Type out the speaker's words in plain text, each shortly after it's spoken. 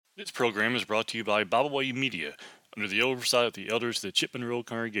This program is brought to you by Bible Way Media, under the oversight of the elders of the Chipman Road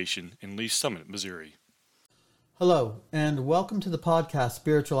Congregation in Lee Summit, Missouri. Hello, and welcome to the podcast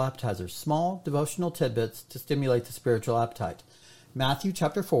Spiritual Appetizers, small devotional tidbits to stimulate the spiritual appetite. Matthew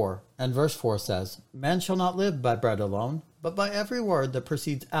chapter 4 and verse 4 says, "Man shall not live by bread alone, but by every word that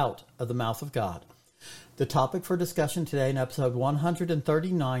proceeds out of the mouth of God." The topic for discussion today in episode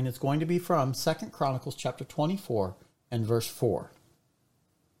 139 is going to be from 2 Chronicles chapter 24 and verse 4.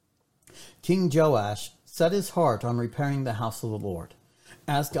 King Joash set his heart on repairing the house of the Lord.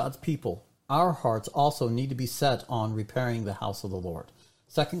 As God's people, our hearts also need to be set on repairing the house of the Lord.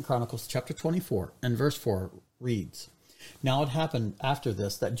 2 Chronicles chapter 24 and verse 4 reads, "Now it happened after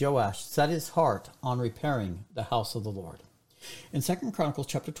this that Joash set his heart on repairing the house of the Lord." In 2 Chronicles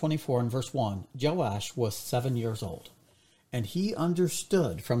chapter 24 and verse 1, Joash was 7 years old, and he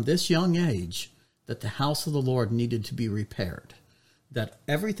understood from this young age that the house of the Lord needed to be repaired, that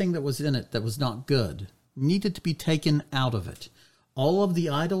everything that was in it that was not good needed to be taken out of it. All of the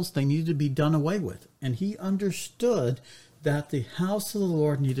idols, they needed to be done away with, and he understood that the house of the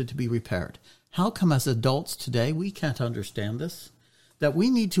Lord needed to be repaired. How come as adults today we can't understand this? That we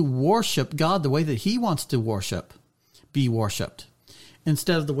need to worship God the way that he wants to be worshipped,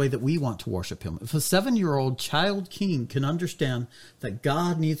 instead of the way that we want to worship him. If a 7-year-old child king can understand that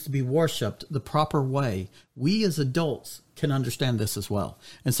God needs to be worshipped the proper way, we as adults can understand this as well.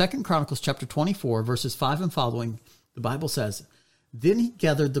 In 2 Chronicles chapter 24, verses 5 and following, the Bible says, "Then he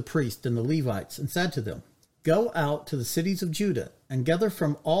gathered the priests and the Levites and said to them, 'Go out to the cities of Judah and gather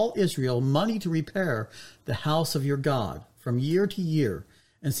from all Israel money to repair the house of your God from year to year,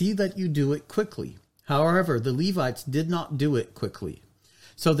 and see that you do it quickly.' However, the Levites did not do it quickly.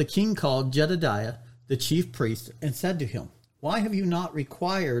 So the king called Jedediah, the chief priest, and said to him, 'Why have you not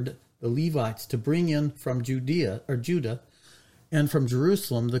required the Levites to bring in from Judah and from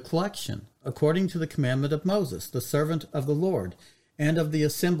Jerusalem the collection, according to the commandment of Moses, the servant of the Lord, and of the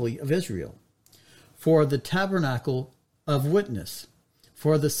assembly of Israel, for the tabernacle of witness?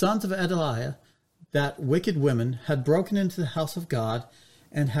 For the sons of Edeliah, that wicked women, had broken into the house of God,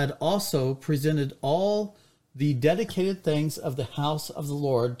 and had also presented all the dedicated things of the house of the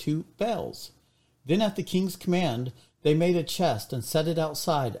Lord to Baals. Then at the king's command, they made a chest and set it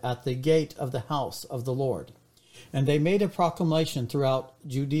outside at the gate of the house of the Lord. And they made a proclamation throughout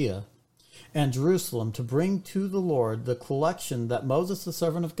Judea and Jerusalem to bring to the Lord the collection that Moses, the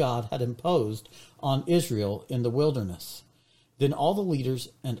servant of God, had imposed on Israel in the wilderness. Then all the leaders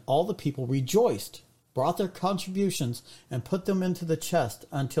and all the people rejoiced, brought their contributions, and put them into the chest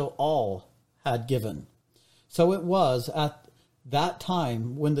until all had given. So it was at that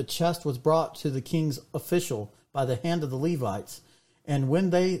time when the chest was brought to the king's official by the hand of the Levites, and when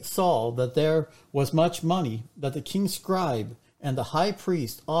they saw that there was much money, that the king's scribe and the high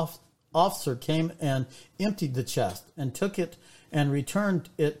priest officer came and emptied the chest, and took it and returned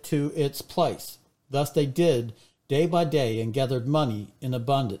it to its place. Thus they did day by day, and gathered money in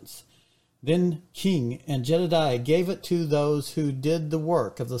abundance. Then King and Jedediah gave it to those who did the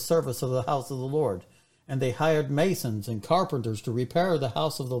work of the service of the house of the Lord. And they hired masons and carpenters to repair the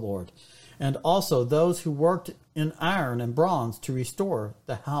house of the Lord, and also those who worked in iron and bronze to restore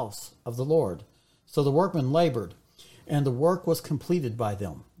the house of the Lord. So the workmen labored, and the work was completed by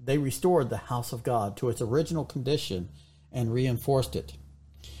them. They restored the house of God to its original condition and reinforced it.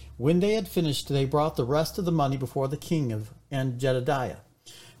 When they had finished, they brought the rest of the money before the king and Jedediah.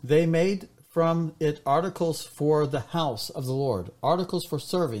 They made from it articles for the house of the Lord, articles for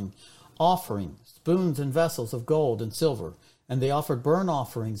serving, offering, spoons and vessels of gold and silver, and they offered burnt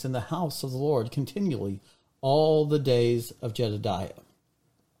offerings in the house of the Lord continually all the days of Jedediah.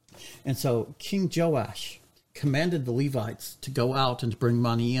 And so King Joash commanded the Levites to go out and to bring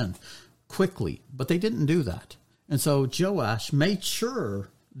money in quickly, but they didn't do that. And so Joash made sure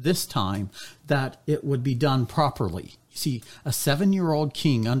this time that it would be done properly. You see, a 7-year-old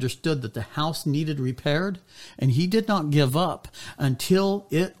king understood that the house needed repaired, and he did not give up until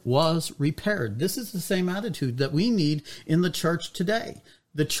it was repaired. This is the same attitude that we need in the church today.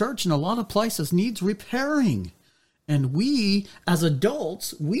 The church in a lot of places needs repairing. And we, as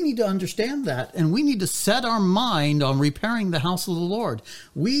adults, we need to understand that, and we need to set our mind on repairing the house of the Lord.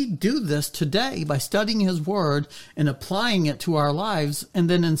 We do this today by studying his word and applying it to our lives, and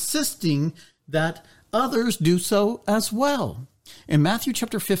then insisting that others do so as well. In Matthew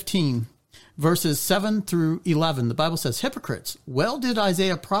chapter 15, verses 7 through 11, the Bible says, "Hypocrites, well did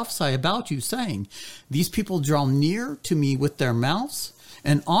Isaiah prophesy about you, saying, 'These people draw near to me with their mouths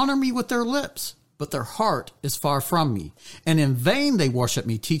and honor me with their lips, but their heart is far from me. And in vain they worship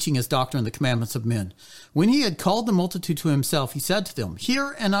me, teaching as doctrine the commandments of men. When he had called the multitude to himself, he said to them,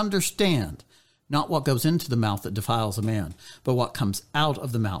 hear and understand, not what goes into the mouth that defiles a man, but what comes out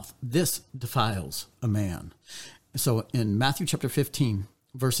of the mouth. This defiles a man. So in Matthew chapter 15,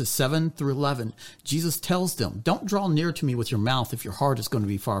 verses 7 through 11, Jesus tells them, don't draw near to me with your mouth if your heart is going to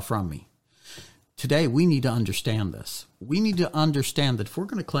be far from me. Today, we need to understand this. We need to understand that if we're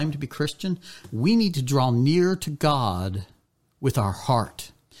going to claim to be Christian, we need to draw near to God with our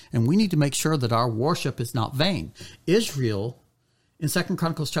heart. And we need to make sure that our worship is not vain. Israel, in 2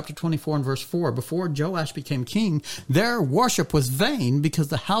 Chronicles chapter 24 and verse 4, before Joash became king, their worship was vain because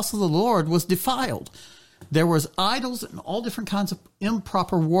the house of the Lord was defiled. There was idols and all different kinds of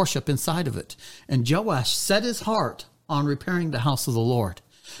improper worship inside of it. And Joash set his heart on repairing the house of the Lord.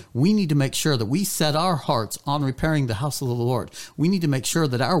 We need to make sure that we set our hearts on repairing the house of the Lord. We need to make sure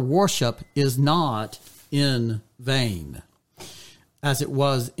that our worship is not in vain, as it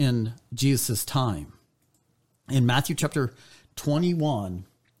was in Jesus' time. In Matthew chapter 21,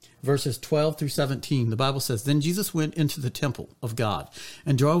 verses 12 through 17, the Bible says, then Jesus went into the temple of God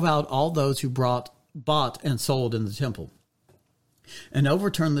and drove out all those who bought and sold in the temple, and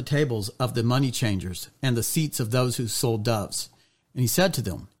overturned the tables of the money changers and the seats of those who sold doves. And he said to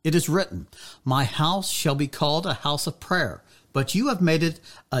them, it is written, my house shall be called a house of prayer, but you have made it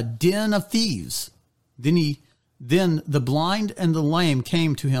a den of thieves. Then the blind and the lame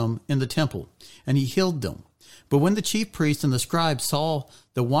came to him in the temple, and he healed them. But when the chief priests and the scribes saw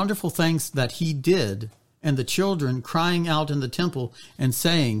the wonderful things that he did, and the children crying out in the temple and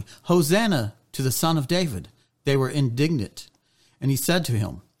saying, Hosanna to the Son of David, they were indignant. And he said to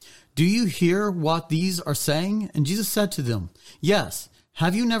him, do you hear what these are saying? And Jesus said to them, yes.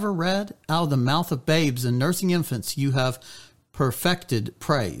 Have you never read, out of the mouth of babes and nursing infants you have perfected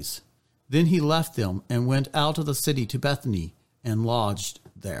praise? Then he left them and went out of the city to Bethany and lodged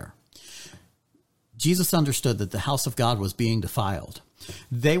there. Jesus understood that the house of God was being defiled.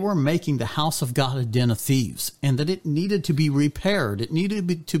 They were making the house of God a den of thieves, and that it needed to be repaired. It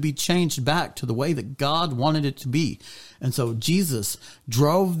needed to be changed back to the way that God wanted it to be. And so Jesus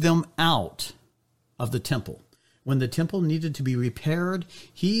drove them out of the temple. When the temple needed to be repaired,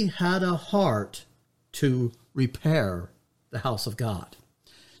 he had a heart to repair the house of God,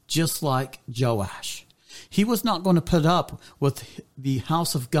 just like Joash. He was not going to put up with the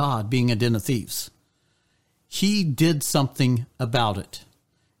house of God being a den of thieves. He did something about it.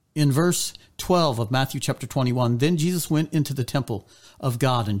 In verse 12 of Matthew chapter 21, then Jesus went into the temple of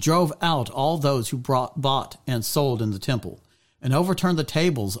God and drove out all those who bought and sold in the temple, and overturned the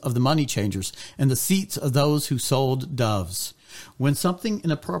tables of the money changers and the seats of those who sold doves. When something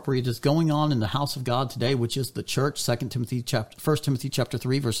inappropriate is going on in the house of God today, which is the church, 1 Timothy chapter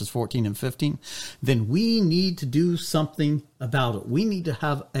 3, verses 14 and 15, then we need to do something about it. We need to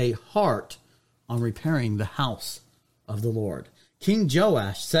have a heart on repairing the house of the Lord. King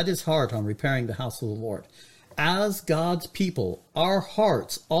Joash set his heart on repairing the house of the Lord. As God's people, our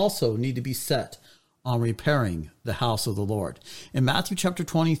hearts also need to be set on repairing the house of the Lord. In Matthew chapter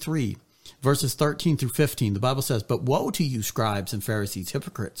 23, verses 13 through 15, the Bible says, but woe to you, scribes and Pharisees,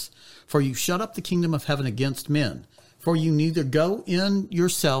 hypocrites, for you shut up the kingdom of heaven against men. For you neither go in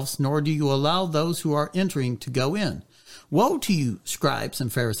yourselves, nor do you allow those who are entering to go in. Woe to you, scribes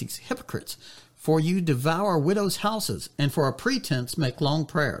and Pharisees, hypocrites, for you devour widows' houses, and for a pretense make long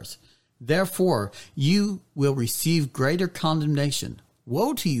prayers. Therefore you will receive greater condemnation.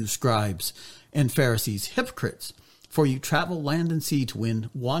 Woe to you, scribes and Pharisees, hypocrites, for you travel land and sea to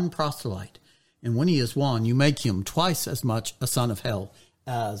win one proselyte, and when he is won, you make him twice as much a son of hell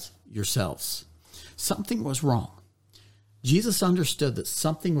as yourselves. Something was wrong. Jesus understood that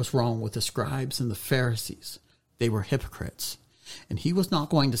something was wrong with the scribes and the Pharisees. They were hypocrites. And he was not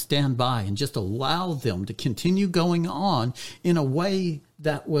going to stand by and just allow them to continue going on in a way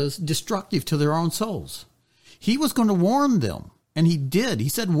that was destructive to their own souls. He was going to warn them, and he did. He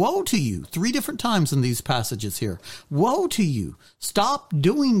said, woe to you, 3 different times in these passages here. Woe to you. Stop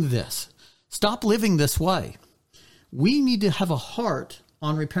doing this. Stop living this way. We need to have a heart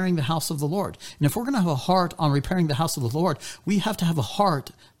on repairing the house of the Lord. And if we're going to have a heart on repairing the house of the Lord, we have to have a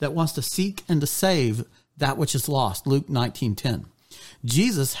heart that wants to seek and to save that which is lost. Luke 19:10.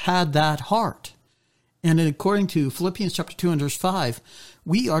 Jesus had that heart. And according to Philippians chapter 2 and verse 5,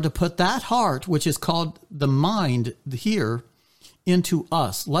 we are to put that heart, which is called the mind here, into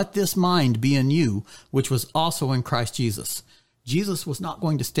us. Let this mind be in you, which was also in Christ Jesus. Jesus was not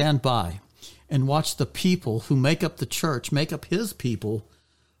going to stand by and watch the people who make up the church, make up his people,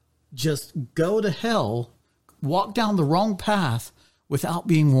 just go to hell, walk down the wrong path without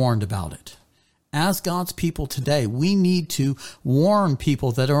being warned about it. As God's people today, we need to warn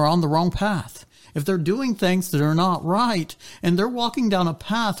people that are on the wrong path. If they're doing things that are not right, and they're walking down a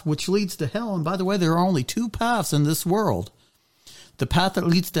path which leads to hell, and by the way, there are only two paths in this world, the path that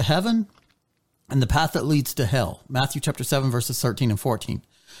leads to heaven and the path that leads to hell. Matthew chapter 7, verses 13 and 14.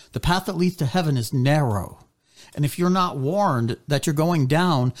 The path that leads to heaven is narrow. And if you're not warned that you're going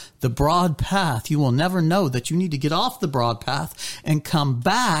down the broad path, you will never know that you need to get off the broad path and come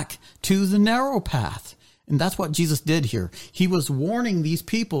back to the narrow path. And that's what Jesus did here. He was warning these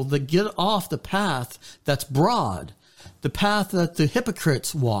people to get off the path that's broad, the path that the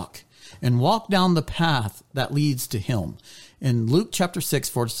hypocrites walk, and walk down the path that leads to him. In Luke chapter 6,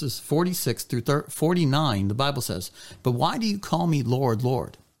 verses 46 through 49, the Bible says, "But why do you call me Lord,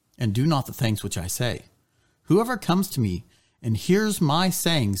 Lord, and do not the things which I say? Whoever comes to me and hears my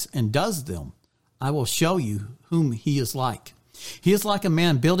sayings and does them, I will show you whom he is like. He is like a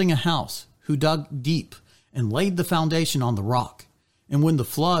man building a house who dug deep and laid the foundation on the rock. And when the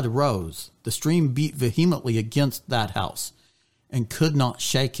flood arose, the stream beat vehemently against that house and could not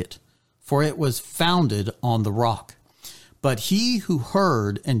shake it, for it was founded on the rock. But he who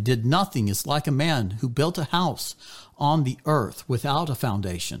heard and did nothing is like a man who built a house on the earth without a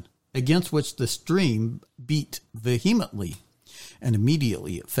foundation, against which the stream beat vehemently, and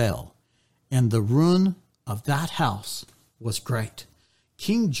immediately it fell. And the ruin of that house was great."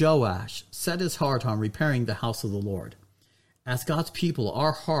 King Joash set his heart on repairing the house of the Lord. As God's people,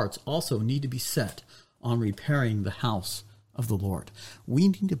 our hearts also need to be set on repairing the house of the Lord. We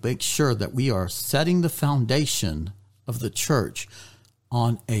need to make sure that we are setting the foundation of the church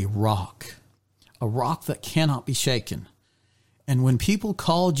on a rock that cannot be shaken. And when people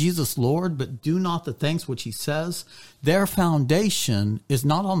call Jesus Lord, but do not the things which he says, their foundation is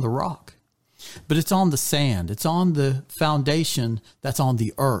not on the rock, but it's on the sand. It's on the foundation that's on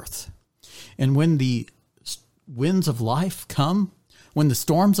the earth. And when the winds of life come, when the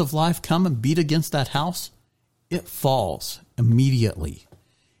storms of life come and beat against that house, it falls immediately.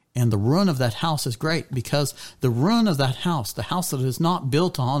 And the ruin of that house is great, because the ruin of that house, the house that is not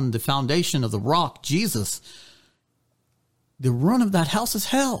built on the foundation of the rock, Jesus, the ruin of that house is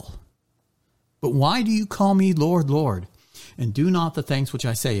hell. But why do you call me Lord, Lord, and do not the things which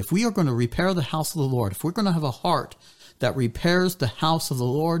I say? If we are going to repair the house of the Lord, if we're going to have a heart that repairs the house of the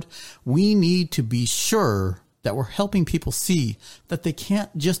Lord, we need to be sure that we're helping people see that they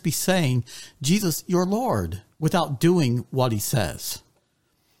can't just be saying, Jesus, your Lord, without doing what he says.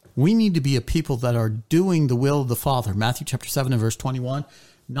 We need to be a people that are doing the will of the Father. Matthew chapter 7 and verse 21,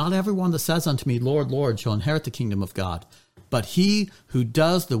 "Not everyone that says unto me, Lord, Lord, shall inherit the kingdom of God, but he who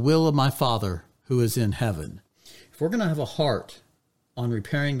does the will of my Father who is in heaven." If we're going to have a heart on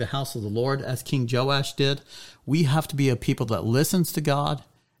repairing the house of the Lord, as King Joash did, we have to be a people that listens to God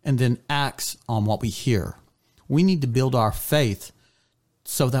and then acts on what we hear. We need to build our faith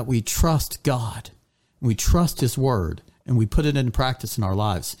so that we trust God, we trust his word, and we put it into practice in our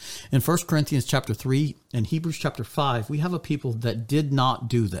lives. In 1 Corinthians chapter 3 and Hebrews chapter 5, we have a people that did not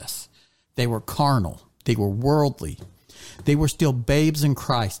do this. They were carnal. They were worldly. They were still babes in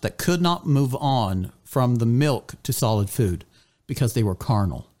Christ that could not move on from the milk to solid food because they were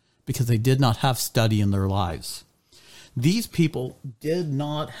carnal, because they did not have study in their lives. These people did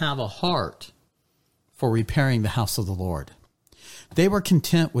not have a heart for repairing the house of the Lord. They were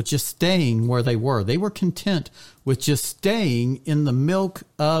content with just staying where they were. They were content with just staying in the milk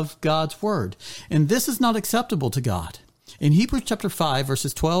of God's word. And this is not acceptable to God. In Hebrews chapter 5,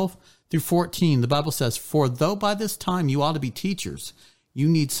 verses 12 through 14, the Bible says, "For though by this time you ought to be teachers, you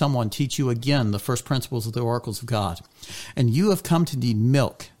need someone teach you again the first principles of the oracles of God. And you have come to need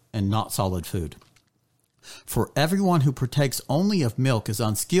milk and not solid food. For everyone who partakes only of milk is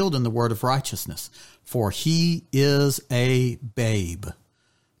unskilled in the word of righteousness, for he is a babe.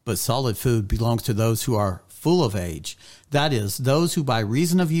 But solid food belongs to those who are full of age, that is, those who by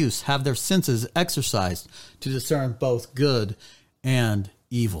reason of use have their senses exercised to discern both good and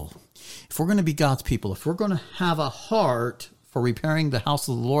evil." If we're going to be God's people, if we're going to have a heart for repairing the house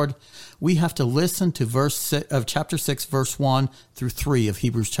of the Lord, we have to listen to chapter 6, verse 1 through 3 of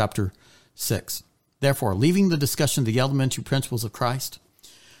Hebrews chapter 6. Therefore, leaving the discussion of the elementary principles of Christ,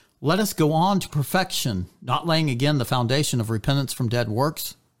 let us go on to perfection, not laying again the foundation of repentance from dead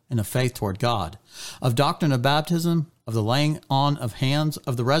works and of faith toward God, of doctrine of baptism, of the laying on of hands,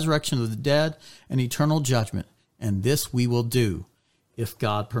 of the resurrection of the dead, and eternal judgment. And this we will do, if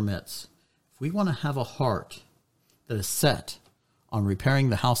God permits. If we want to have a heart that is set on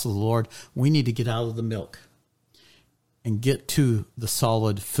repairing the house of the Lord, we need to get out of the milk and get to the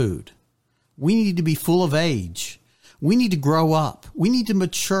solid food. We need to be full of age. We need to grow up. We need to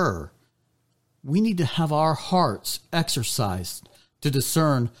mature. we need to have our hearts exercised to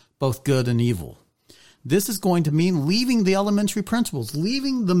discern both good and evil. This is going to mean leaving the elementary principles,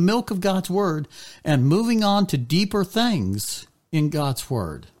 leaving the milk of God's word, and moving on to deeper things in God's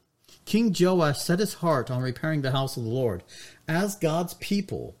word. King Joash set his heart on repairing the house of the Lord. As God's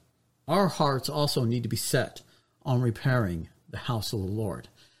people, our hearts also need to be set on repairing the house of the Lord.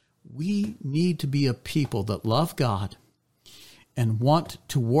 We need to be a people that love God and want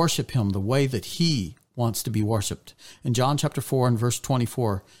to worship him the way that he wants to be worshipped. In John chapter 4 and verse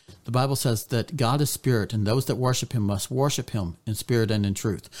 24, the Bible says that God is spirit, and those that worship him must worship him in spirit and in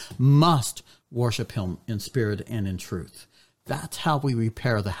truth. Must worship him in spirit and in truth. That's how we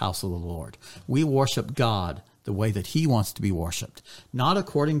repair the house of the Lord. We worship God the way that he wants to be worshipped, not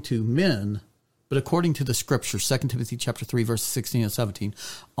according to men, but according to the scriptures. 2 Timothy chapter 3, verses 16 and 17.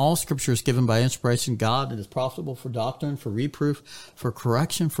 All scripture is given by inspiration of God and is profitable for doctrine, for reproof, for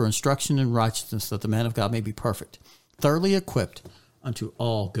correction, for instruction in righteousness, that the man of God may be perfect, thoroughly equipped unto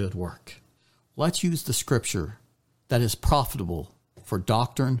all good work. Let's use the scripture that is profitable for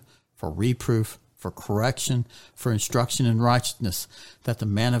doctrine, for reproof, for correction, for instruction in righteousness, that the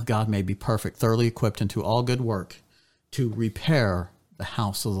man of God may be perfect, thoroughly equipped unto all good work, to repair the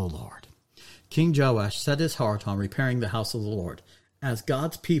house of the Lord. King Joash set his heart on repairing the house of the Lord. As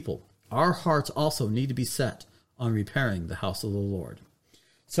God's people, our hearts also need to be set on repairing the house of the Lord.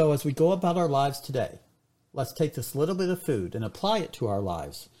 So as we go about our lives today, let's take this little bit of food and apply it to our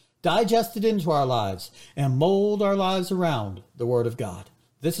lives, digest it into our lives, and mold our lives around the Word of God.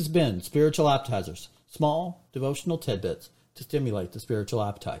 This has been Spiritual Appetizers, small devotional tidbits to stimulate the spiritual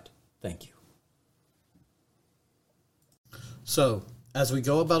appetite. Thank you. So, as we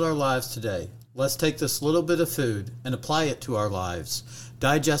go about our lives today, let's take this little bit of food and apply it to our lives,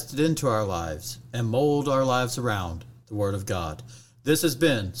 digest it into our lives, and mold our lives around the Word of God. This has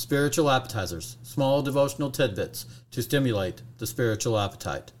been Spiritual Appetizers, small devotional tidbits to stimulate the spiritual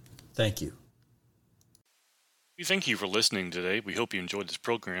appetite. Thank you. We thank you for listening today. We hope you enjoyed this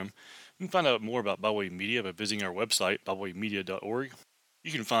program. You can find out more about Byway Media by visiting our website, bywaymedia.org.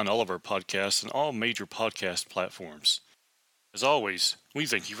 You can find all of our podcasts on all major podcast platforms. As always, we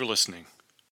thank you for listening.